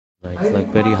It's like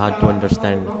very hard to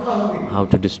understand how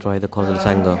to destroy the causal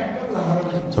anger.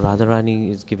 So Radharani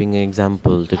is giving an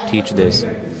example to teach this.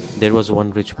 There was one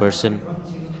rich person,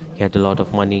 he had a lot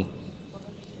of money,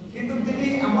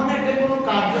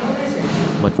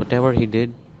 but whatever he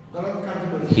did,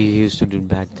 he used to do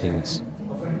bad things,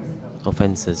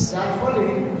 offenses,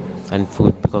 and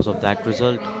food. Because of that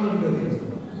result,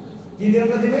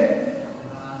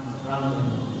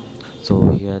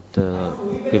 so he had to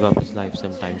give up his life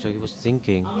sometime. So he was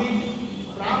thinking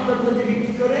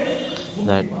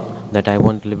that I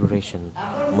want liberation,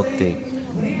 mukti.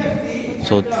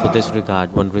 So for this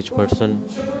regard, one rich person,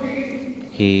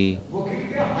 he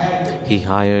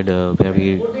hired a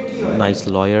very nice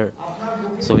lawyer.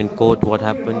 So in court, what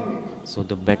happened? So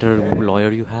the better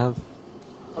lawyer you have,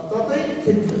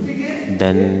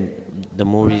 then the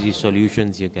more easy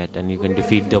solutions you get, and you can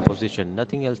defeat the opposition.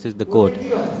 Nothing else is the court.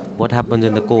 What happens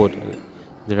in the court?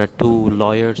 There are two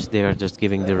lawyers. They are just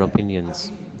giving their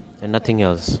opinions, and nothing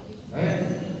else.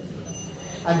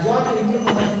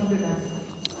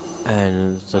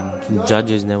 And so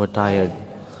judge is never tired.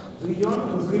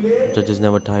 Judge is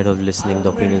never tired of listening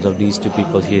the opinions of these two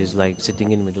people. He is like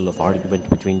sitting in the middle of argument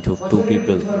between two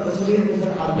people.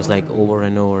 It's like over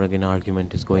and over again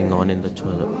argument is going on in the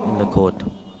court.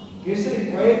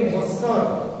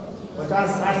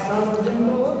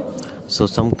 So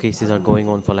some cases are going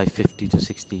on for like 50 to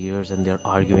 60 years and they're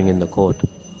arguing in the court.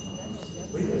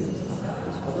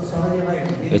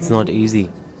 It's not easy.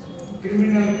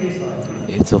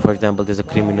 So for example, there's a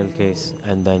criminal case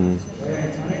and then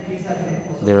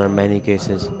there are many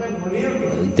cases.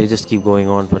 They just keep going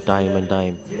on for time and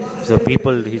time. So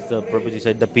people, the Prabhuji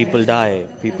said, the people die.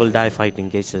 People die fighting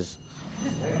cases.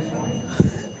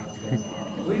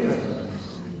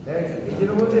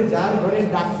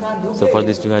 So for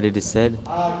this regard it is said,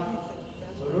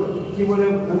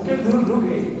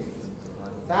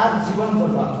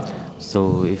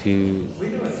 so if you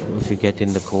get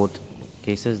in the court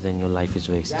cases, then your life is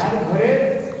wasted.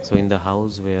 So in the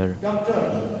house where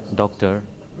doctor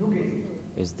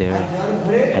is there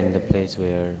and the place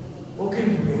where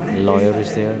lawyer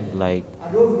is there, like,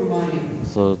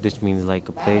 so this means like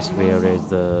a place where is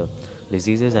the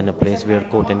diseases and a place where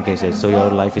court and cases. So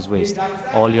your life is waste.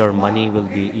 All your money will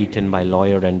be eaten by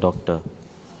lawyer and doctor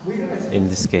in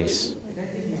this case.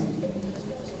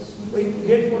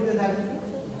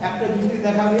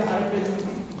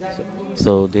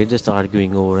 So they're just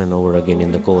arguing over and over again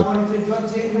in the court.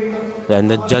 And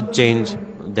the judge changed,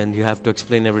 then you have to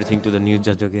explain everything to the new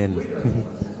judge again.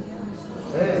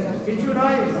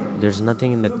 There's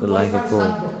nothing in the life of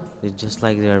court. It's just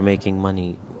like they are making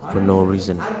money for no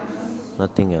reason.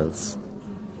 Nothing else.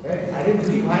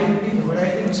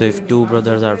 So if two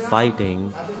brothers are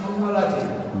fighting,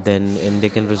 then and they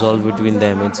can resolve between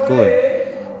them, it's good.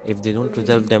 If they don't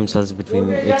resolve themselves between,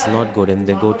 it's not good. And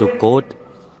they go to court,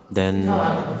 then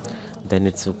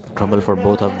it's trouble for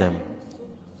both of them.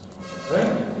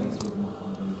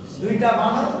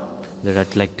 There are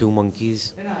like two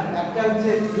monkeys.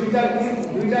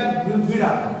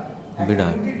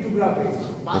 Bida.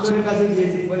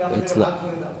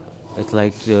 It's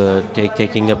like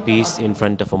taking a piece in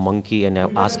front of a monkey and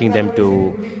asking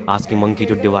monkey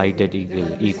to divide it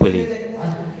equally.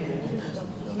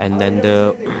 And then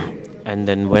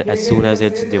when, as soon as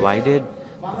it's divided,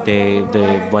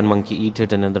 the one monkey eat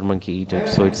it, another monkey eat it,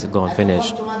 so it's gone,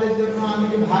 finished.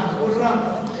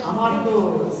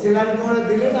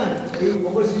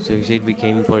 So you said we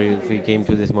came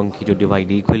to this monkey to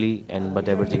divide equally, but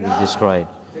everything is destroyed,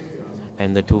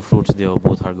 and the two fruits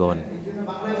both are gone.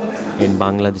 In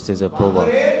Bangla, this is a proverb.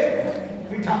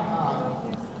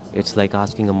 It's like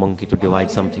asking a monkey to divide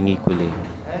something equally.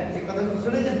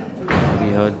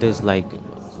 We heard this like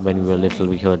when we were little.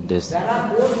 We heard this.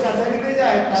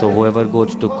 So whoever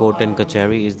goes to court and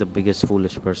kachari is the biggest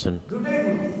foolish person.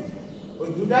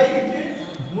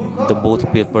 The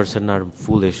both person are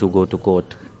foolish who go to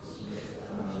court.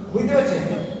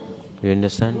 You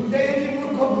understand?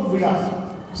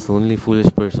 So only foolish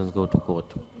persons go to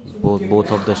court.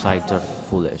 Both of the sides are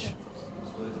foolish.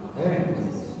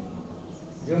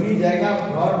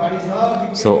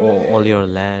 So all your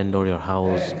land or your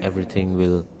house, everything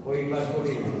will,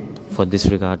 for this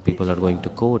regard, people are going to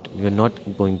court. You're not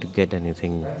going to get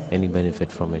anything, any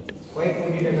benefit from it.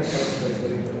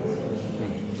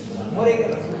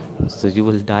 So you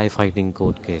will die fighting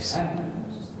court case.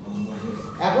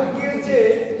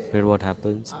 Where what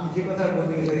happens?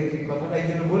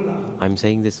 I'm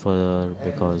saying this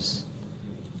because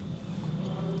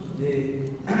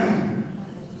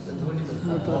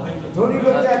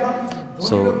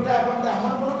so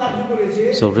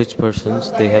So rich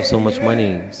persons, they have so much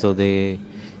money, so they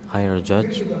hire a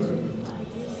judge,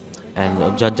 and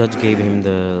a judge gave him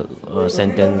the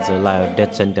sentence,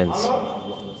 death sentence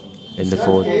in the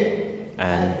court,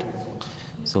 and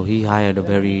so he hired a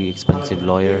very expensive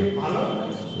lawyer.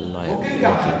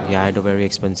 Okay, he hired a very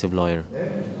expensive lawyer,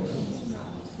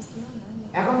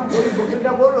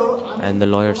 and the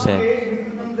lawyer said,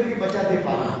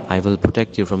 I will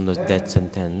protect you from the death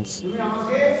sentence.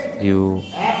 You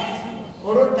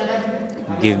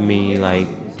give me like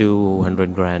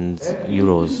 200 grand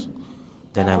euros,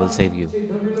 then I will save you.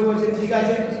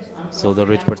 So the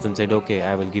rich person said, okay,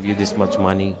 I will give you this much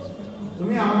money,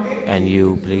 and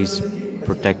you please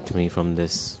protect me from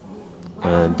this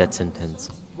death sentence.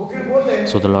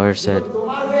 So the lawyer said,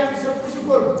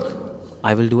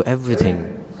 I will do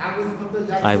everything.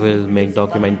 I will make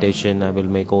documentation, I will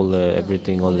make all the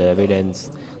everything, all the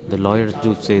evidence. The lawyers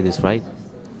do say this, right?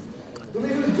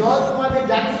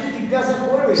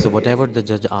 So whatever the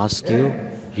judge asks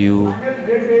you,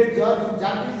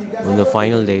 on the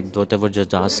final date, whatever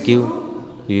judge asks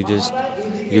you, you just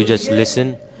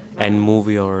listen and move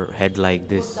your head like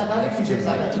this,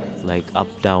 like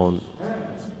up, down,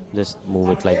 just move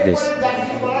it like this.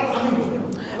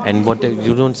 And whatever,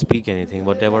 you don't speak anything,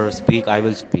 whatever I speak, I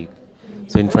will speak.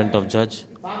 So in front of judge,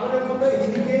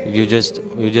 you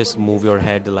just move your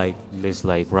head like this,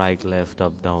 like right, left,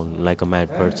 up, down, like a mad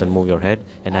person. Move your head,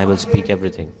 and I will speak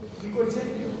everything.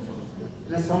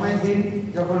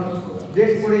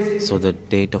 So the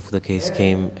date of the case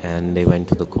came, and they went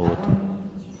to the court.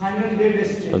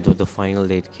 Although the final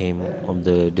date came of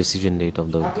the decision date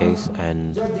of the case,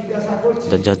 and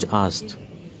the judge asked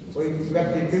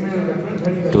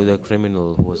to the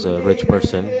criminal, who was a rich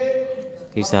person,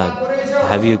 he said,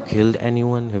 have you killed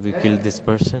anyone? Have you killed this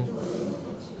person?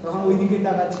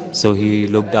 So he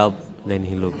looked up, then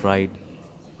he looked right.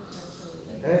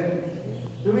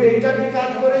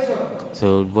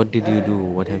 So what did you do?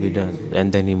 What have you done?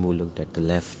 And then he looked at the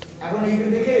left.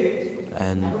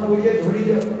 And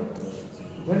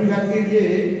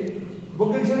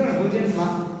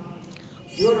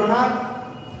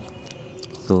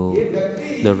so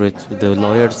the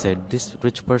lawyer said, this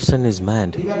rich person is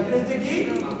mad.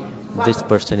 This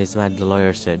person is mad, the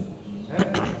lawyer said.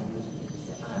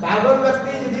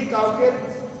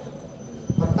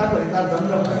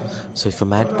 So if a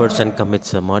mad person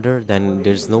commits a murder, then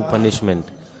there is no punishment.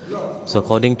 So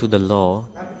according to the law,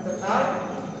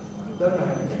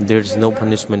 there is no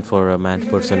punishment for a mad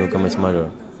person who commits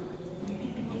murder.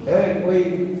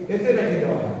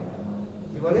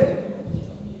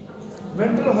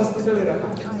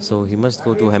 So he must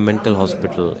go to a mental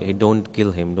hospital. Don't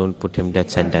kill him, don't put him death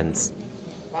sentence.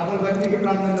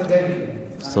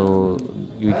 So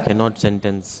you cannot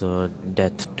sentence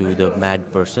death to the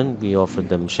mad person. We offer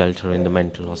them shelter in the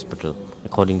mental hospital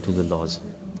according to the laws.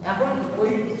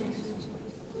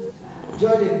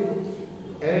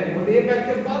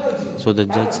 So the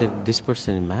judge said, this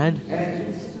person is mad.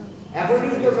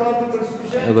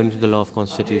 According to the law of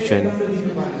constitution,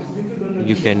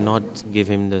 you cannot give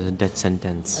him the death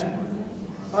sentence.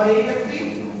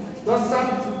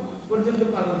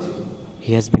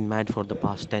 He has been mad for the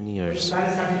past 10 years,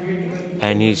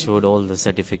 and he showed all the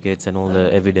certificates and all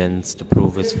the evidence to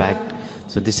prove his fact.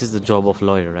 So this is the job of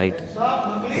lawyer, right?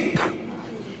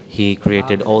 He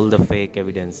created all the fake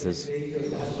evidences.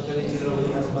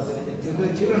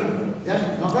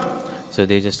 So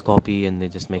they just copy and they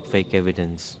just make fake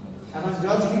evidence.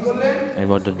 And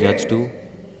what did the judge do?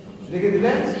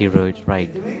 He wrote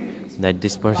right that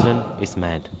this person is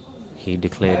mad. He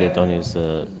declared it on his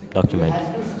document.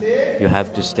 You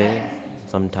have to stay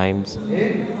sometimes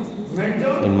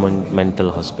in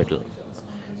mental hospital.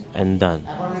 And done.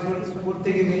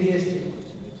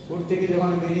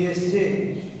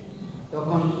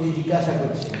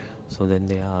 So then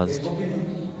they asked,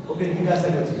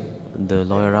 the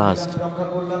lawyer asked,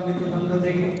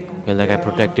 like, I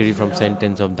protected you from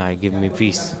sentence of die, give me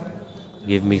fees.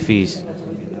 Give me fees.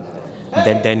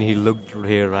 Then he looked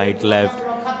here, right, left.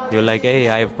 You're like, hey,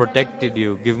 I have protected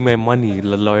you, give me money,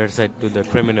 the lawyer said to the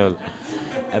criminal.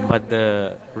 But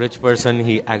the rich person,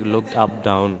 he looked up,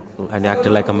 down, and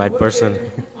acted like a mad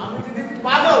person.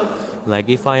 Like,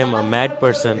 if I am a mad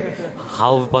person,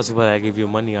 how possible I give you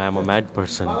money? I am a mad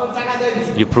person.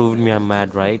 You proved me I'm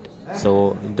mad, right?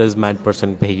 So does mad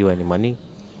person pay you any money?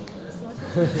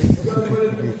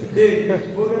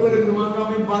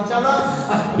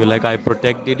 You're like, I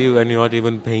protected you and you're not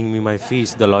even paying me my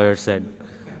fees, the lawyer said.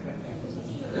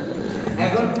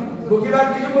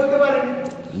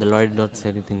 The lawyer did not say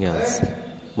anything else.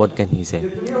 What can he say?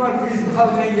 The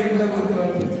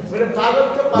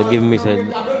give me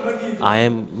said, I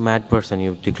am mad person.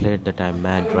 You declared that I am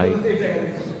mad, right?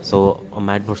 So a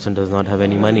mad person does not have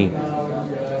any money.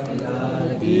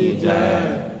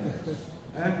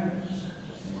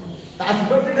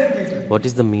 What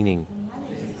is the meaning?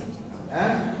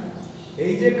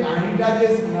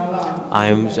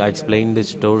 I explained this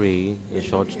story, a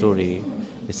short story.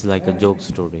 It's like a joke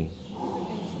story.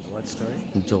 What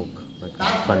story? Joke,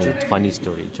 like funny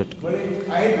story.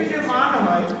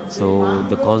 So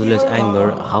the causeless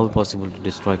anger, how possible to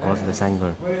destroy causeless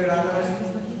anger?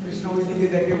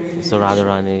 So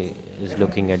Radharani is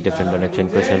looking at different direction,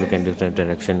 Krishna looking at different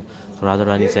direction. So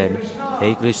Radharani said,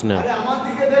 "Hey Krishna,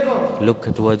 look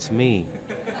towards me.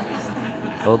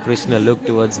 Oh Krishna, look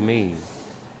towards me."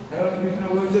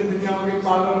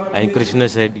 And Krishna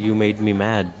said, "You made me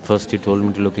mad. First you told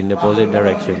me to look in the opposite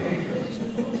direction."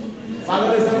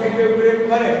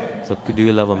 So do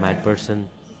you love a mad person?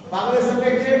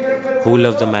 Who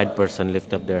loves a mad person?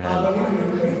 Lift up their hand.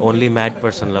 Only mad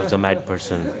person loves a mad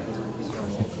person.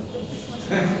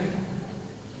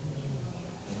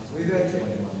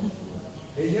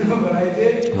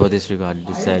 For this regard, it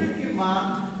is said,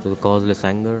 to the causeless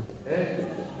anger,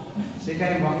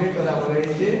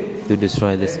 to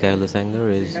destroy this careless anger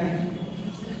is,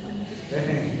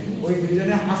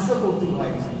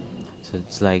 so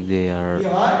it's like they are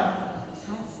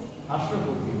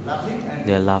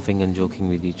laughing and joking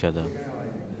with each other.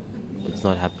 It's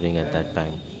not happening at that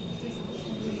time.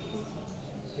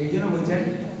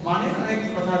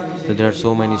 So there are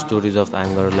so many stories of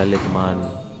anger. Lalitman,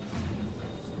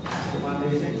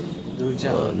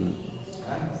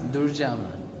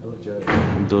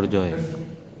 Durjoy.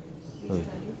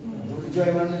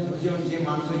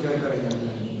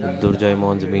 Durjoy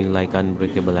Mons mean like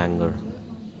unbreakable anger.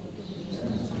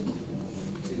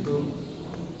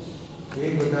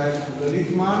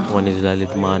 One is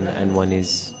Lalitman and one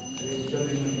is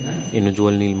in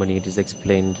Ujjwal Nilmani. It is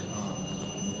explained.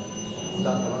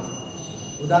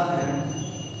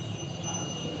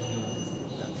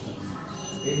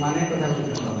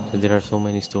 So there are so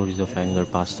many stories of anger,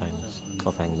 pastimes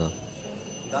of anger.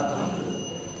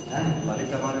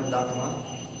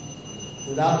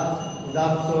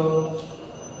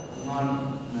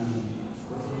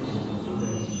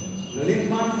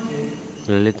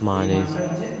 Lalitman is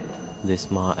this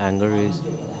anger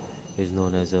is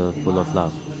known as a full of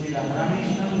love.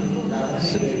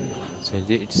 So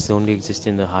it's only exists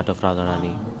in the heart of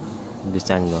Radharani, this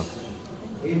anger.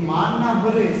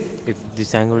 If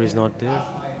this anger is not there,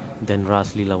 then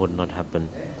Rasa-lila would not happen.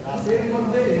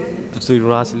 So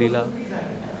Rasa-lila,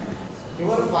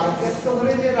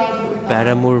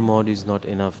 paramour mode is not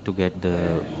enough to get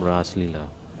the Rasa-lila.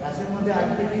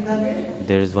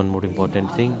 There is one more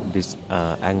important thing. This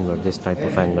anger, this type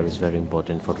of anger is very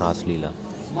important for Rasa-lila.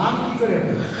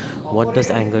 What does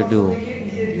anger do?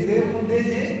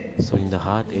 So in the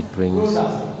heart it brings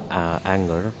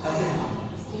anger.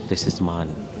 This is man.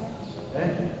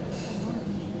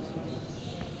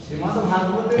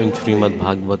 In Srimad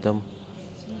Bhagavatam,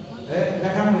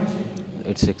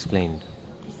 it's explained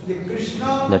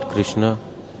that Krishna,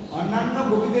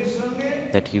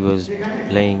 that he was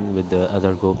playing with the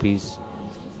other gopis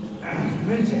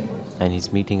and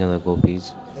he's meeting other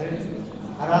gopis.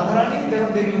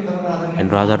 And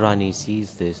Radharani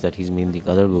sees this, that he's meeting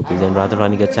other gopis, and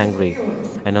Radharani gets angry.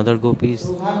 And other gopis,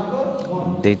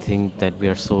 they think that we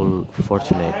are so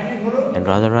fortunate. And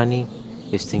Radharani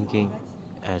is thinking,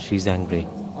 as she's angry,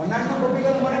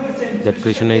 that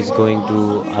Krishna is going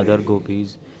to other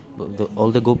gopis.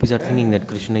 All the gopis are thinking that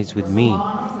Krishna is with me.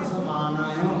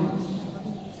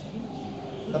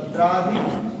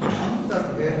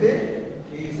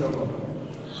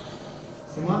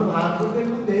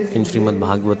 In Srimad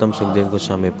Bhagavatam, Sukdev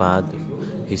Goswami Pad,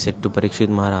 he said to Parikshit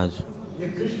Maharaj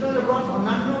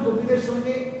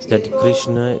that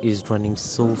Krishna is running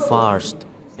so fast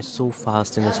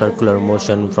in a circular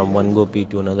motion from one gopi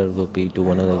to another gopi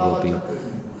to another gopi,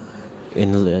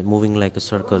 in moving like a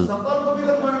circle.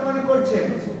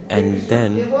 And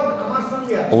then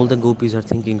all the gopis are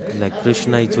thinking like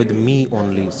Krishna is with me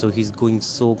only, so he's going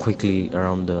so quickly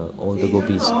around all the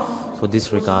gopis. For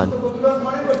this regard,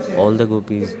 all the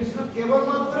gopis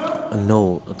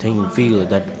feel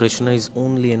that Krishna is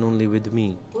only and only with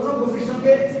me.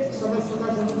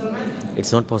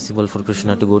 It's not possible for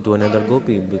Krishna to go to another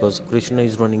gopi because Krishna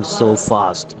is running so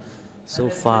fast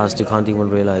you can't even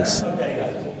realize.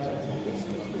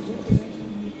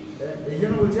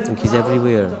 He's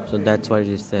everywhere. So that's why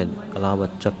he said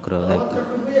Alavat Chakra. Like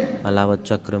Alavat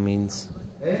Chakra means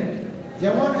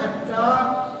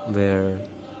where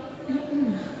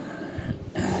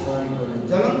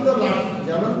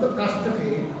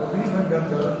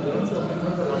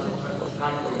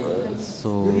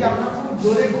So,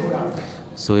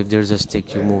 so if there's a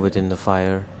stick, you move it in the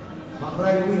fire.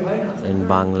 In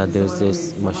Bangla, there's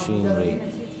this machinery.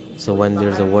 So when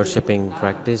there's a worshipping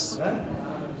practice,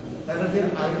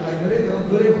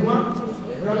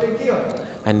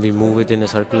 and we move it in a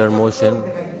circular motion.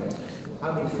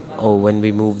 Oh, when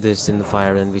we move this in the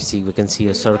fire, and we can see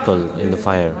a circle in the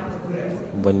fire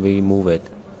when we move it.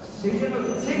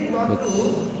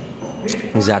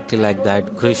 Exactly like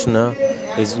that, Krishna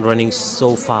is running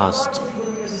so fast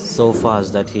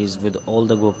that he is with all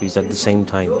the gopis at the same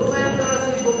time.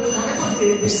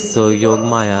 So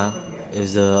Yogmaya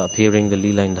is appearing the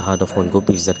lila in the heart of all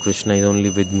gopis, that Krishna is only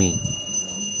with me.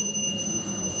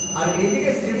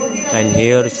 And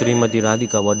here Srimati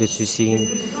Radhika, what is she seeing?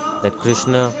 That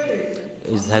Krishna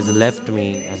has left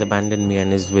me, has abandoned me,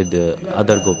 and is with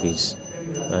other gopis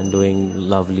and doing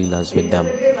love lilas with them.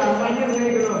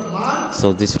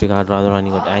 So this regard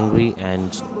Radharani got angry,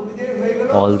 and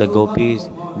all the gopis,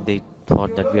 they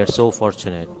thought that we are so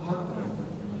fortunate.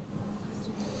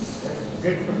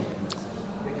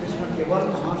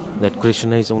 That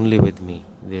Krishna is only with me.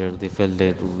 They felt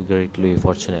they were greatly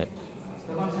fortunate.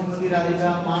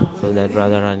 So that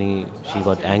Radharani, she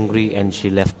got angry and she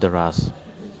left the Ras.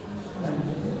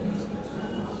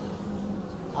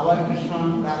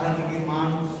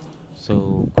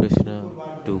 So Krishna,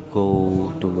 to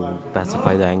go to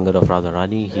pacify the anger of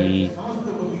Radharani, he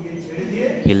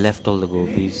left all the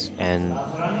gopis and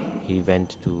he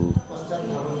went to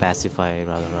pacify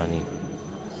Radharani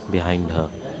behind her.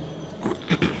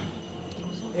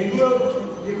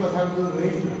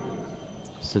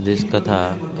 So this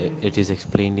katha, it is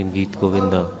explained in Geet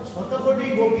Govinda.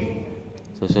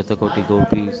 So Shatakoti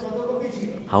gopis,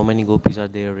 how many gopis are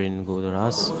there in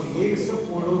Godaras?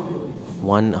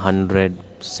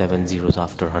 107 zeros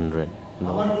after 100.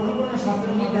 No.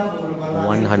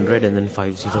 100 and then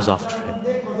 5 zeros after it.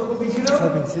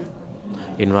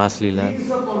 In Rasa-lila,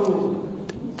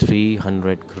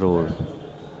 300 crore.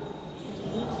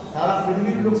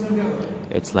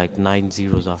 It's like 9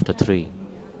 zeros after 3.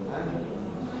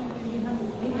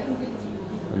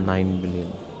 9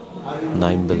 billion.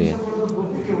 9 billion.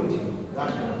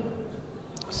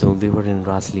 So they were in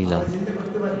Rasa-lila.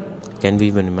 Can we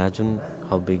even imagine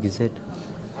how big is it?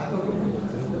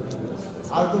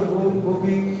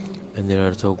 And there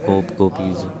are so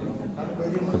gopis.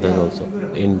 Then also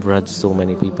in Braj, so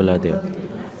many people are there.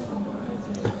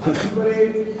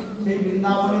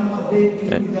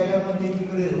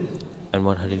 And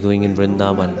what are they doing in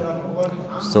Vrindavan?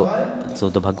 So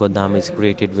the Bhagavad Dham is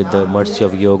created with the mercy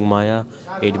of Yogmaya.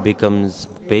 It becomes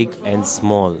big and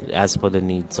small as per the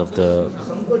needs of the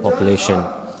population.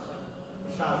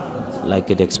 Like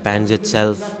it expands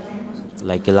itself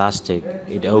like elastic.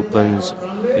 It opens,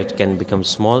 it can become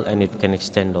small and it can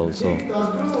extend also.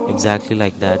 Exactly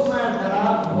like that,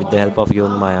 with the help of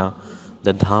Yogmaya,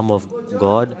 the Dham of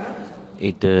God,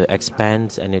 it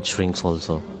expands and it shrinks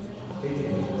also.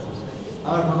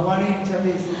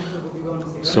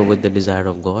 So with the desire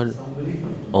of God,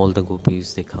 all the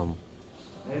gopis, they come.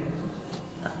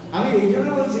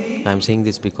 I'm saying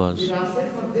this because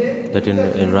that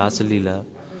in Rasa-lila,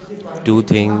 two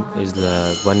things is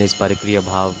one is Parikriya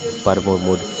Bhav, Paramur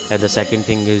Mood, and the second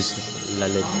thing is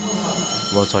Lalit,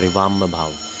 Vamma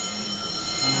Bhav.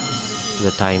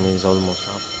 The time is almost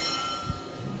up.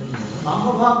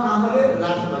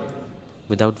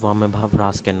 Without Vamma Bhav,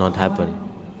 Ras cannot happen.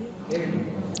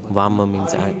 Vamma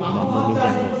means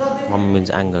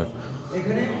anger.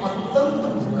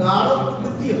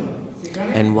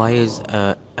 And why is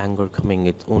anger coming?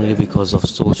 It's only because of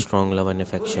so strong love and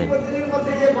affection.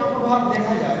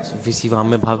 So if we see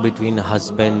Vamma Bhav between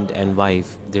husband and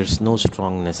wife, there's no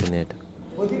strongness in it.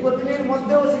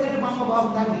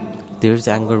 There's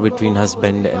anger between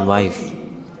husband and wife.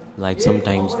 Like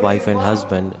sometimes wife and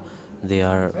husband, they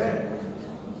are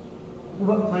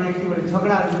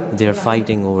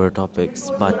fighting over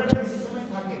topics, but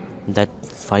that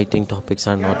fighting topics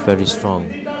are not very strong.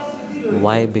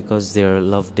 Why? Because their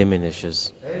love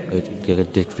diminishes, it gets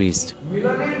decreased.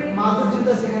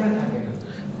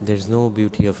 There's no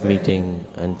beauty of meeting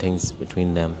and things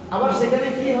between them.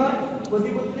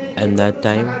 And that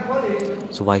time,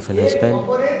 so wife and husband,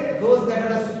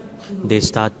 they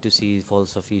start to see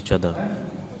faults of each other.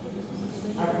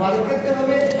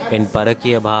 In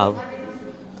Parakya Bhav,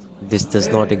 this does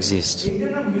not exist.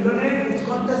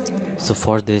 So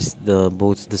for this,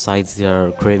 both the sides, they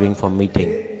are craving for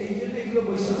meeting.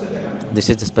 This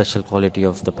is the special quality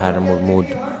of the Paramur mood.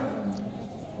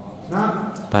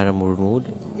 Paramur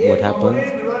mood, what happens?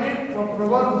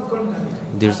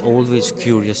 There's always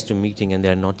curious to meeting and they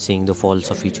are not seeing the faults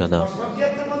of each other.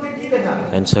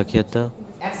 And Sakyata,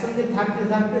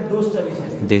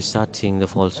 they start seeing the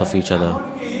faults of each other.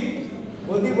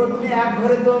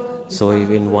 So if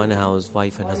in one house,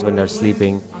 wife and husband are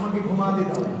sleeping,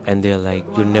 and they're like,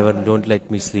 "You never, don't let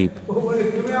me sleep."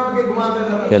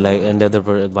 They're like, and the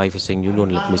other wife is saying, "You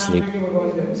don't let me sleep."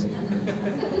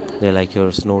 They're like,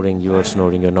 "You're snoring, you are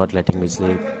snoring, you're not letting me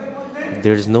sleep."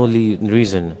 There is no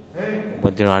reason,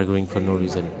 but they're arguing for no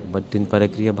reason. But in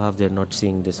Parakriya Bhav, they're not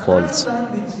seeing this faults.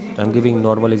 I'm giving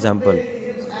normal example.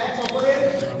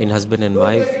 In husband and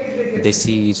wife, they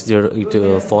see each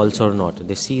their faults or not.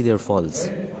 They see their faults.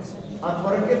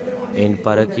 In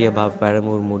Parakriya Bhav,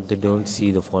 Paramur Mood, they don't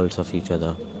see the faults of each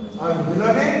other.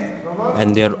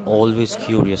 And they're always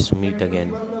curious to meet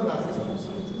again.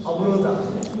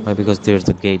 Why? Because there's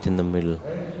a gate in the middle.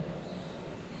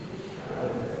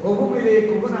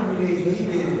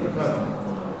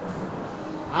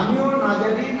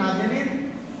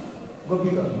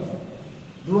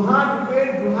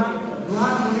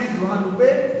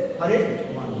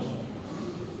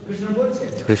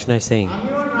 Krishna is saying,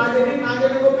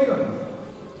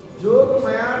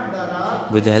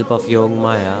 with the help of Yoga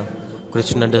Maya,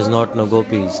 Krishna does not know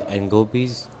gopis, and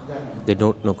gopis, they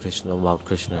don't know Krishna about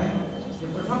Krishna.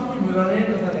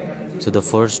 So the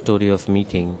first story of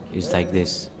meeting is like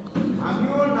this.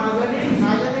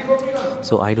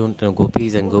 So I don't know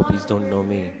gopis and gopis don't know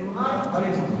me.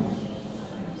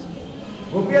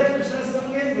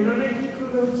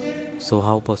 So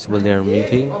how possible they are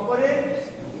meeting?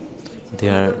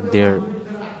 They're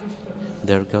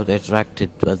got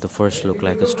attracted at the first look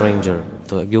like a stranger.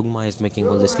 So Yogmaya is making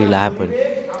all this lila happen.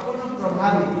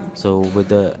 So with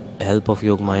the help of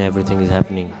Yogmaya, everything is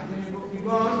happening.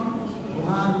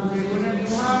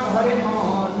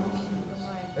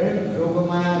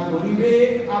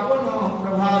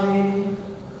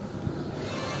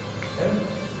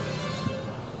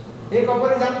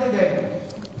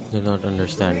 Do not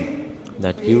understand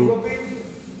that you.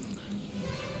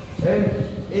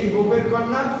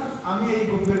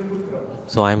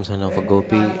 So I am son of a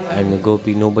gopi, and a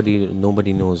gopi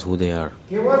nobody knows who they are,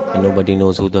 and nobody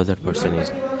knows who the other person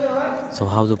is. So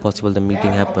how is it possible the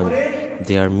meeting happened?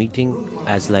 They are meeting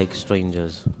as like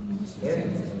strangers,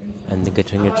 and they're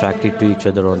getting attracted to each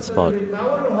other on spot.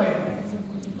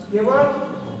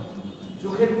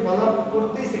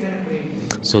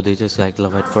 So they just like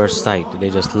love at first sight.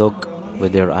 They just look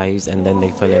with their eyes and then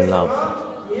they fell in love.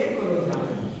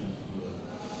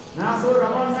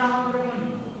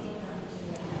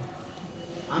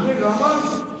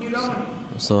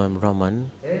 So I'm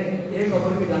Raman.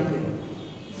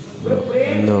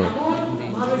 No.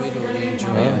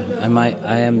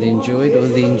 I am the enjoyed or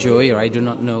the enjoyer. I do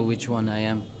not know which one I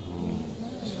am.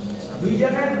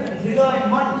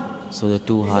 So the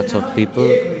two hearts of people,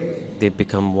 they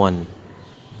become one.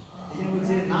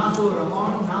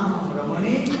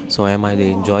 So am I the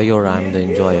enjoyer or I am the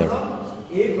enjoyer?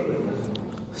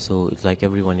 So it's like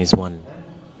everyone is one.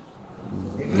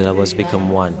 The lovers become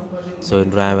one. So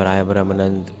in Raya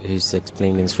Ramanand, he's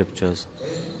explaining scriptures.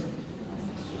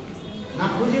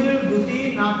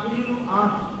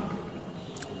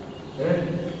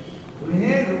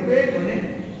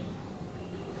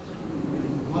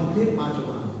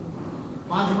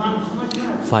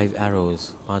 Five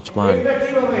arrows, Panch Ban.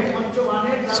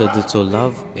 So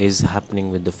love is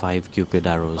happening with the 5 Cupid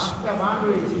arrows.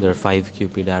 There are 5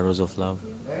 Cupid arrows of love.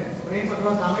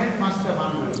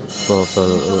 For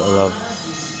love,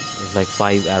 it's like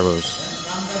 5 arrows.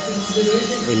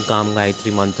 In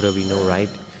Kama-gayatri mantra we know, right?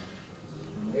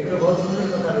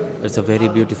 It's a very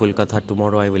beautiful katha.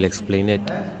 Tomorrow I will explain it.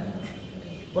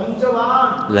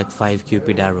 Like 5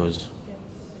 Cupid arrows.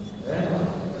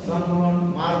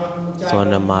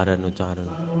 Swana Maranu Charan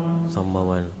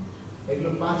Sambhavan.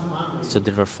 So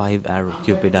there are 5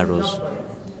 Cupid arrows.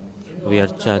 We are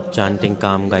chanting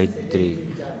Kama-gayatri,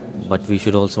 but we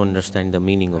should also understand the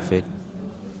meaning of it.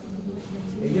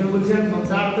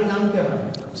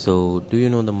 So do you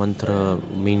know the mantra,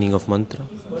 meaning of mantra?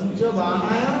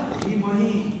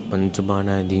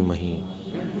 Panchabhanaya Dhimahi,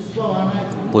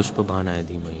 Pushpabhanaya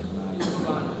Dhimahi,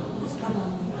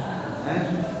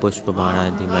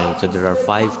 Pushpabhanaya Dhimahi. So there are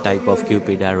 5 type of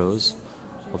Cupid arrows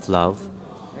of love.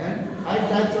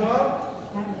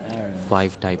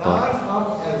 5 type of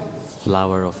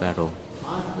flower of arrow.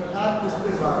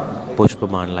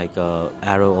 Pushpaman, like a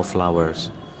arrow of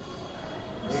flowers.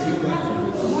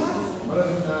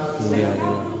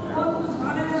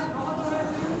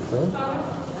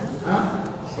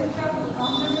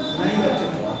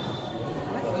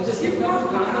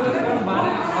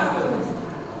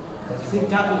 Shiva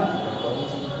ঠাকুর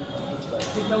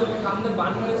শিব ঠাকুরকে কামদেব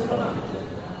বান করেছিল না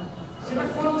সেটা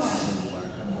কোন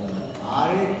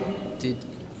আরে Did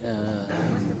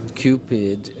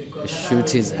Cupid shoot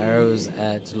his arrows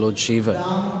at Lord Shiva?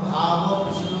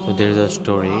 So there is a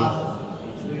story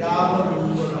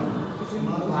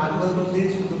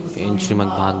in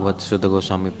Srimad Bhagavad Sutta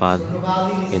Goswami Pad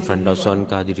in front of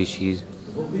Sankadi Rishis.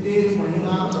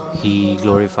 He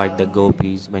glorified the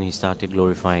gopis when he started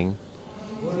glorifying.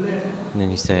 And then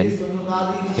he said,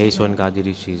 Hey Sankadi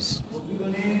Rishis,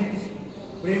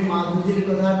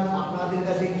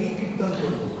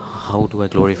 how do I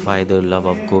glorify the love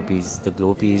of gopis? The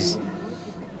gopis,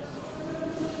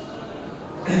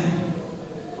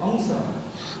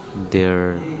 their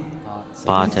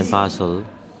part and parcel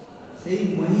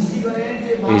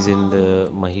is in the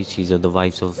Mahishis or the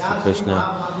wives of Krishna,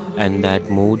 and that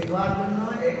mood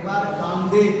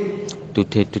to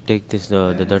take this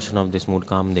the darshan of this mood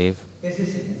Kamadev,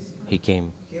 he came.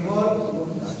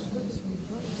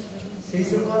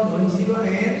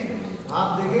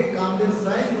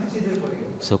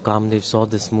 So Kamadev saw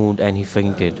this mood and he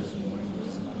fainted,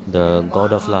 the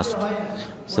god of lust.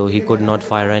 So he could not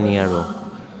fire any arrow.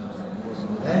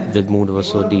 The mood was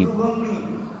so deep.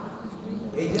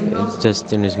 It's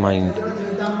just in his mind.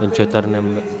 In Chaitanya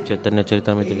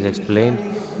Charitamrita it is explained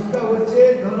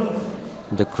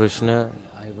the Krishna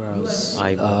Eyebrows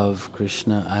of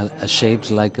Krishna are shaped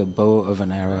like a bow of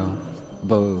an arrow.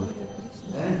 Bow.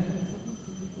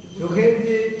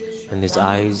 and his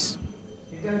eyes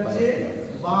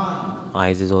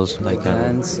is also like The a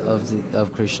hands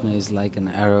of Krishna is like an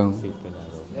arrow.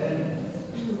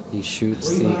 He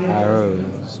shoots the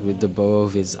arrows with the bow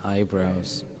of his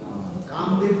eyebrows.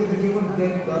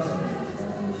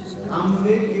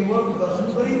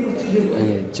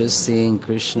 Just seeing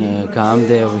Krishna,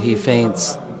 Kamadeva, he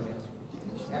faints.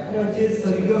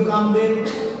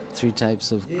 Three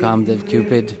types of Kamadev,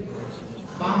 Cupid.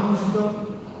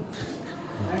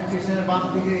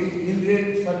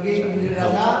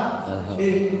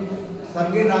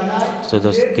 So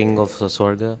the king of the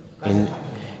Swarga,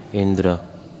 Indra,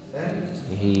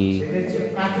 he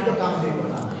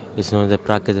is known as the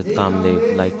Prakrit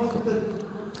Kamadev. Like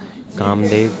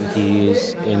Kamadev, he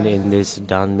is in this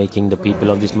dance, making the people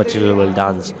of this material world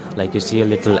dance. Like you see a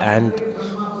little ant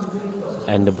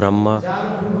and the Brahma,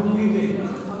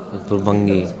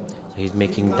 Purvangi, he's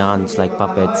making dance like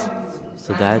puppets.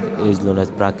 So that is known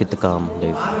as Prakrit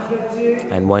Kamadev.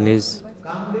 And one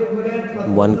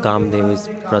Kamadev is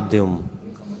Pradyum.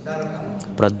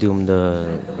 Pradyum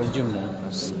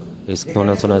is known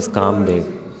as Kamadev.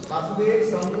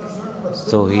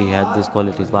 So he had these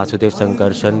qualities: Vasudev,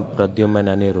 Sankarshan, Pradyum and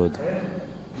Anirudh.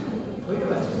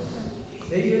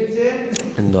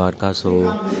 In Dwarka, so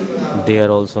they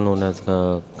are also known as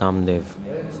Kamadev.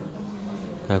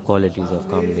 Qualities of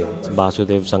Kamadev: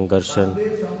 Vasudev, Sankarshan,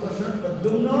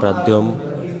 Pradyum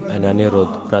and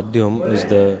Anirudh. Pradyum is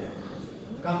the,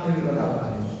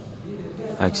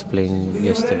 I explained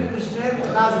yesterday,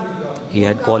 he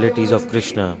had qualities of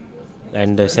Krishna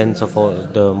and the sense of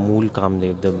the Mool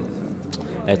Kamadev, the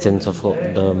essence of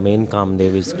the main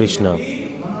Kamadev is Krishna.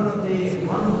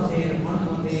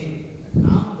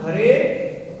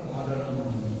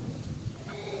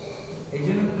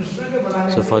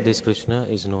 So for this, Krishna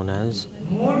is known as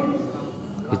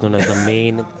the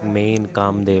main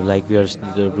Kamadev. Like we are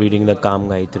reading the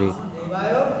Kama-gayatri,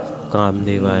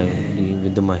 Kamadeva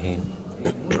with the Mahin.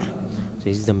 So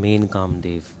he is the main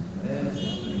Kamadev,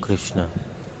 Krishna.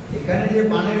 We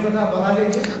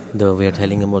are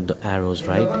telling about the arrows,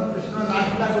 right?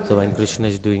 So when Krishna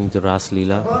is doing the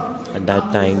Rasa-lila, at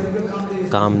that time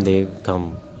Kamadev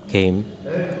came,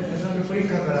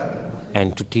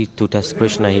 and to test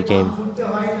Krishna he came,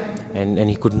 and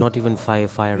he could not even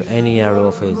fire any arrow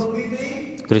of his.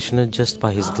 Krishna, just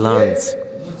by his glance,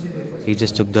 he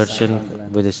just took darshan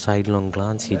with his sidelong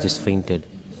glance, he just fainted.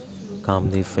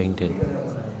 Kamadev fainted.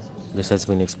 This has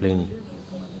been explained.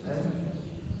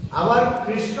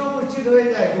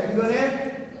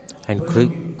 And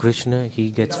Krishna, he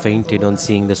gets fainted on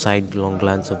seeing the sidelong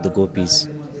glance of the gopis.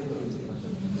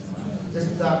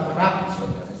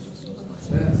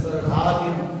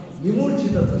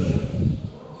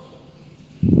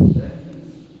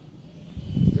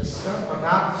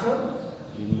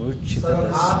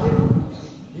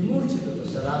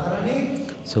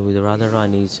 So with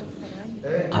Radharani's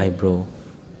eyebrow,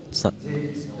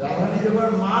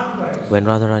 when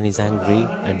Radharani is angry,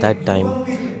 at that time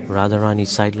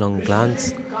Radharani's sidelong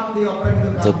glance,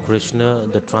 the Krishna,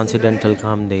 the transcendental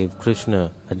Kamadev,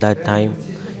 Krishna, at that time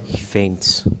he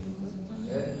faints.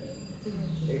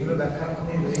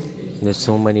 There's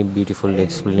so many beautiful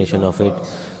explanation of it.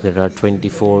 There are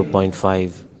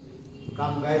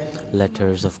 24.5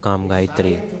 letters of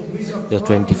Kam-gayatri. There are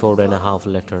 24 and a half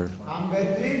letter.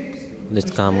 This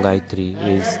Kam-gayatri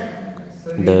is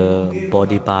the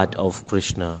body part of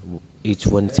Krishna. Each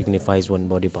one signifies one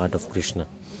body part of Krishna.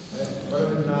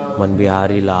 Man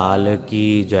Bihari Lal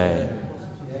ki jai.